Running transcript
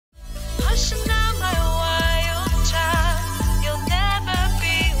Washing out my wild child. You'll never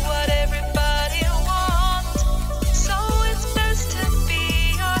be what everybody wants. So it's best to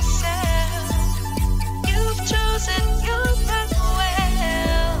be yourself. You've chosen your path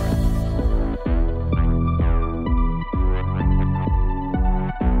well.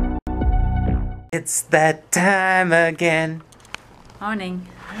 It's that time again. Morning.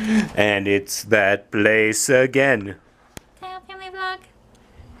 And it's that place again. Family vlog.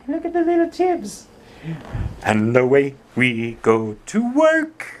 Look at the little Tibs. And the way we go to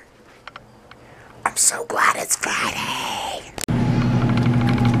work. I'm so glad it's Friday.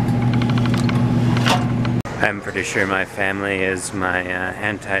 I'm pretty sure my family is my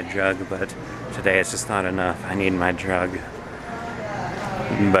anti-drug, but today it's just not enough. I need my drug.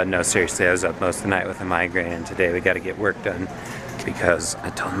 But no, seriously, I was up most of the night with a migraine, and today we got to get work done because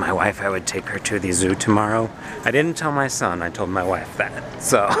I told my wife I would take her to the zoo tomorrow. I didn't tell my son, I told my wife that.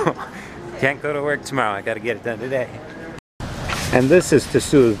 So, can't go to work tomorrow, I got to get it done today. And this is to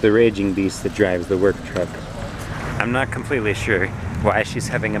soothe the raging beast that drives the work truck. I'm not completely sure why she's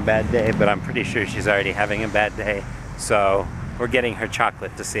having a bad day, but I'm pretty sure she's already having a bad day. So, we're getting her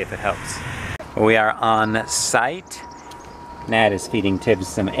chocolate to see if it helps. We are on site. Nat is feeding Tibs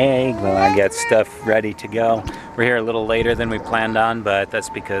some egg while I get stuff ready to go. We're here a little later than we planned on, but that's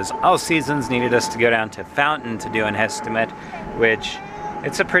because All Seasons needed us to go down to Fountain to do an estimate, which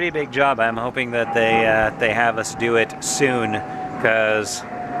it's a pretty big job. I'm hoping that they have us do it soon, because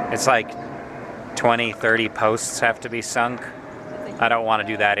it's like 20, 30 posts have to be sunk. I don't want to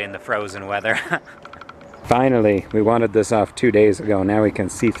do that in the frozen weather. Finally, we wanted this off 2 days ago. Now we can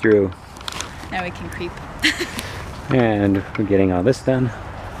see through. Now we can creep. And we're getting all this done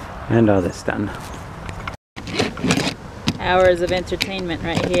and all this done. Hours of entertainment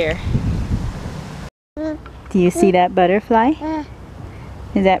right here. Do you see that butterfly?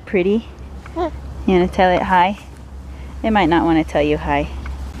 Is that pretty? You want to tell it hi? It might not want to tell you hi.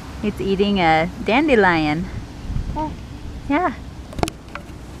 It's eating a dandelion. Yeah.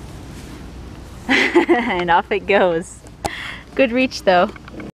 And off it goes. Good reach though.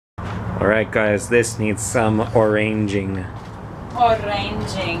 Alright guys, this needs some oranging.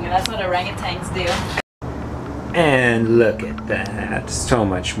 Oranging, that's what orangutans do. And look at that, so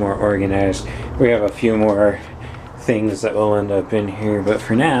much more organized. We have a few more things that will end up in here, but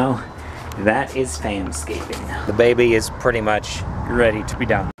for now, that is famscaping. The baby is pretty much ready to be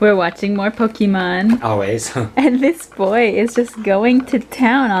done. We're watching more Pokemon. Always. And this boy is just going to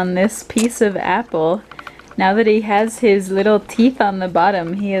town on this piece of apple. Now that he has his little teeth on the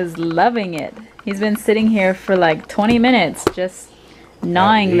bottom, he is loving it. He's been sitting here for like 20 minutes just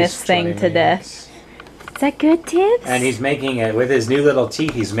gnawing this thing to death. Is that good, Tibs? And he's making it, with his new little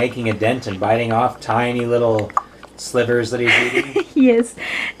teeth, he's making a dent and biting off tiny little slivers that he's eating. Yes,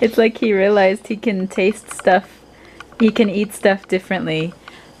 it's like he realized he can taste stuff, he can eat stuff differently.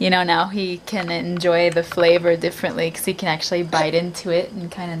 You know, now he can enjoy the flavor differently because he can actually bite into it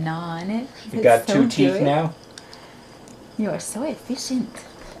and kind of gnaw on it. You've got so 2 teeth good. Now? You are so efficient.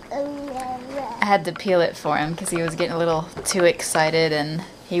 I had to peel it for him because he was getting a little too excited and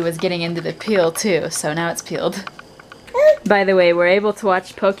he was getting into the peel too, so now it's peeled. By the way, we're able to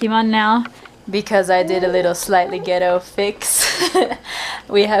watch Pokemon now because I did a little slightly ghetto fix.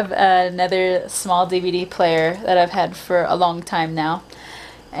 We have another small DVD player that I've had for a long time now.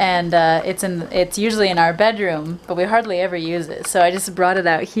 And it's usually in our bedroom, but we hardly ever use it. So I just brought it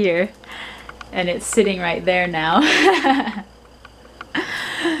out here, and it's sitting right there now.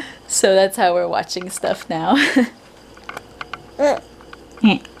 So that's how we're watching stuff now.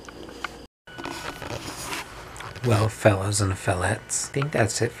 Well, fellows and fellettes, I think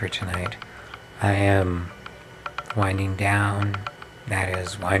that's it for tonight. I am winding down. That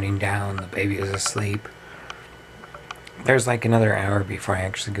is winding down. The baby is asleep. There's like another hour before I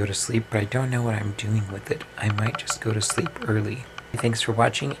actually go to sleep, but I don't know what I'm doing with it. I might just go to sleep early. Thanks for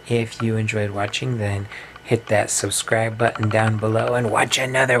watching. If you enjoyed watching, then hit that subscribe button down below and watch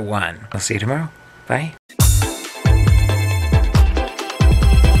another one. I'll see you tomorrow. Bye.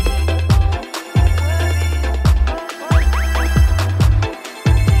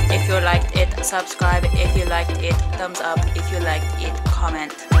 If you liked it, subscribe. If you liked it, thumbs up. If you liked it,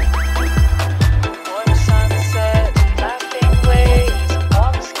 comment.